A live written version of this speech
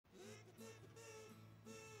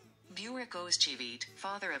Burak Özçivit,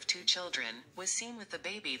 father of 2 children, was seen with the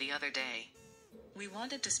baby the other day. "We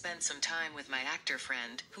wanted to spend some time with my actor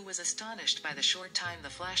friend, who was astonished by the short time the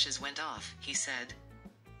flashes went off," he said.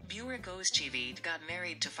 Burak Özçivit got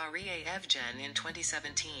married to Fariye Evgen in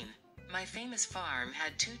 2017. "My famous farm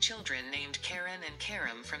had 2 children named Karen and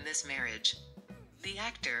Kerem from this marriage." The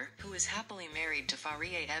actor, who is happily married to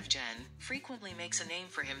Fariye Evgen, frequently makes a name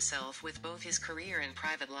for himself with both his career and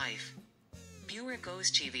private life. Burak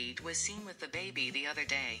Özçivit was seen with the baby the other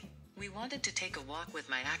day. "We wanted to take a walk with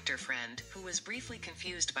my actor friend, who was briefly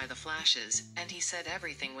confused by the flashes, and he said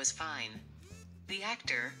everything was fine." The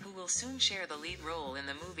actor, who will soon share the lead role in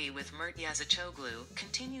the movie with Mert Yazıcıoğlu,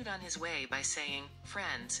 continued on his way by saying,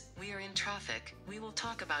 "Friends, we are in traffic, we will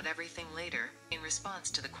talk about everything later," in response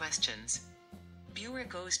to the questions.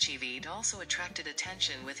 Burak Özçivit also attracted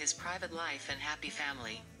attention with his private life and happy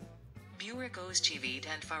family. Burak Özçivit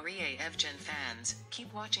and Fariye Evgen fans,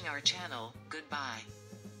 keep watching our channel. Goodbye.